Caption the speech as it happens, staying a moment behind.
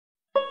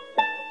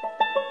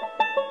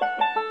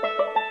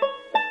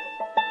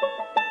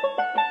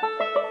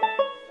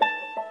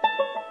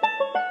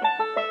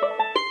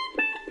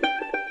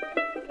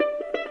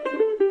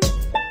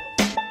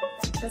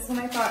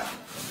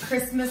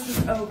Christmas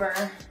is over.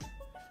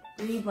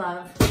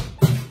 Breedlove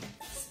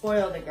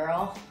spoiled it,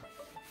 girl.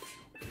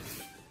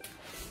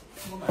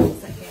 Hold on a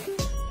second.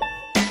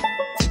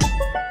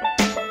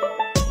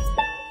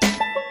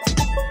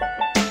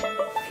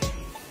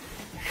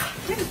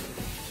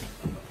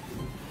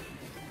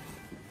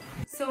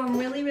 So I'm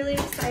really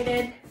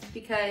excited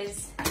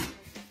because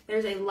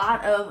there's a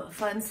lot of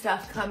fun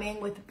stuff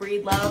coming with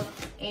Breedlove,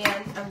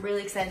 and I'm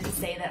really excited to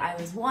say that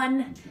I was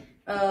one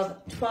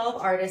of 12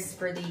 artists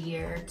for the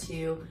year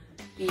to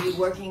be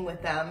working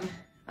with them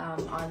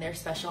on their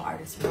special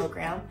artist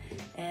program,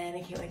 and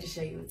I can't wait to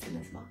show you what's in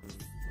this box.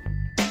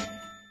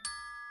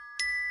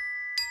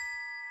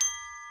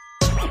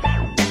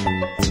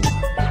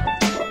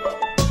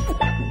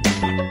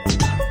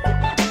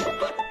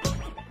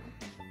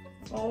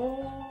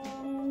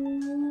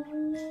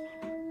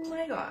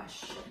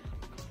 Gosh,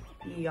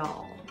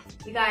 y'all.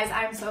 You guys,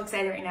 I'm so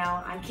excited right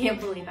now. I can't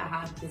believe I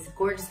have this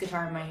gorgeous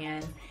guitar in my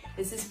hand.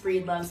 This is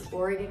Breedlove's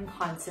Oregon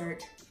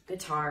Concert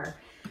guitar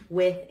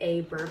with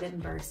a bourbon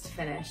burst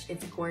finish.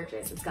 It's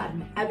gorgeous. It's got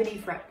an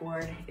ebony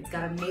fretboard, it's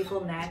got a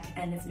maple neck,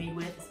 and it's made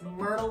with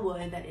myrtle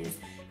wood that is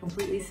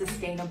completely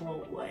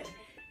sustainable wood.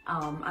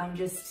 I'm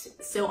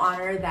just so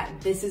honored that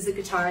this is a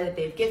guitar that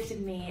they've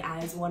gifted me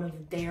as one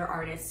of their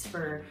artists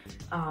for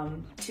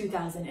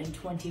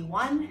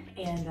 2021.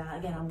 And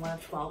again, I'm one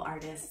of 12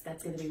 artists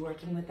that's going to be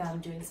working with them,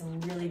 doing some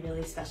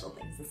really special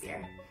things this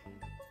year.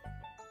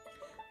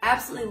 I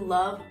absolutely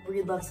love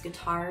Breedlove's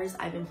guitars.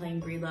 I've been playing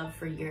Breedlove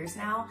for years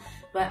now,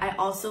 but I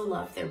also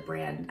love their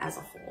brand as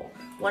a whole.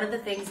 One of the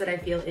things that I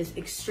feel is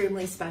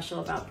extremely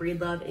special about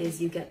Breedlove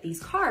is you get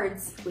these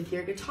cards with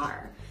your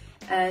guitar.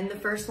 And the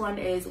first one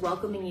is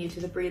welcoming you to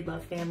the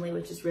Breedlove family,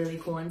 which is really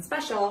cool and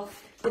special.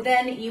 But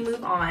then you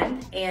move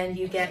on and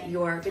you get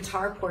your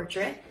guitar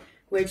portrait,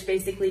 which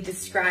basically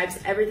describes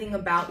everything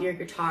about your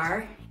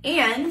guitar.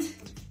 And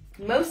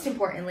most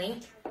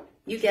importantly,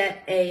 you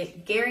get a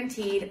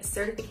guaranteed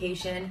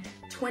certification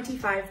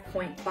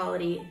 25-point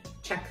quality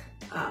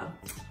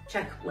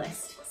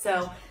checklist.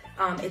 So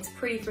it's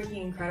pretty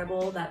freaking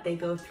incredible that they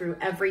go through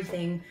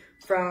everything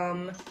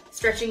from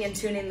stretching and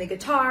tuning the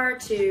guitar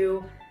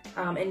to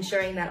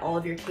ensuring that all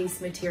of your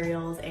case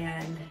materials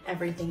and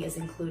everything is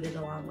included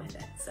along with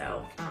it.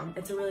 So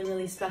it's a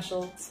really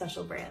special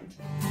brand.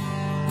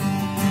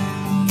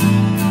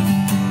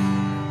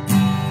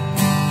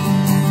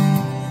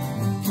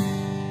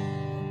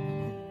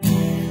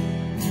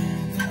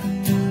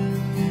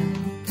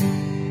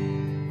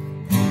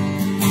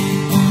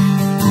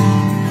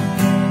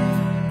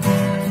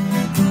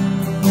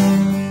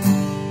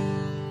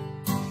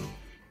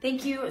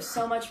 Thank you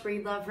so much,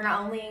 Breedlove, for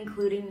not only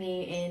including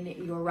me in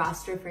your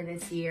roster for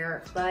this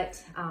year,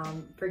 but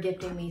for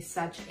gifting me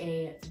such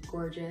a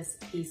gorgeous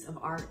piece of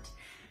art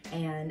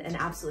and an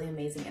absolutely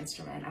amazing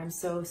instrument. I'm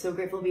so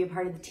grateful to be a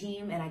part of the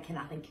team, and I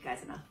cannot thank you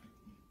guys enough.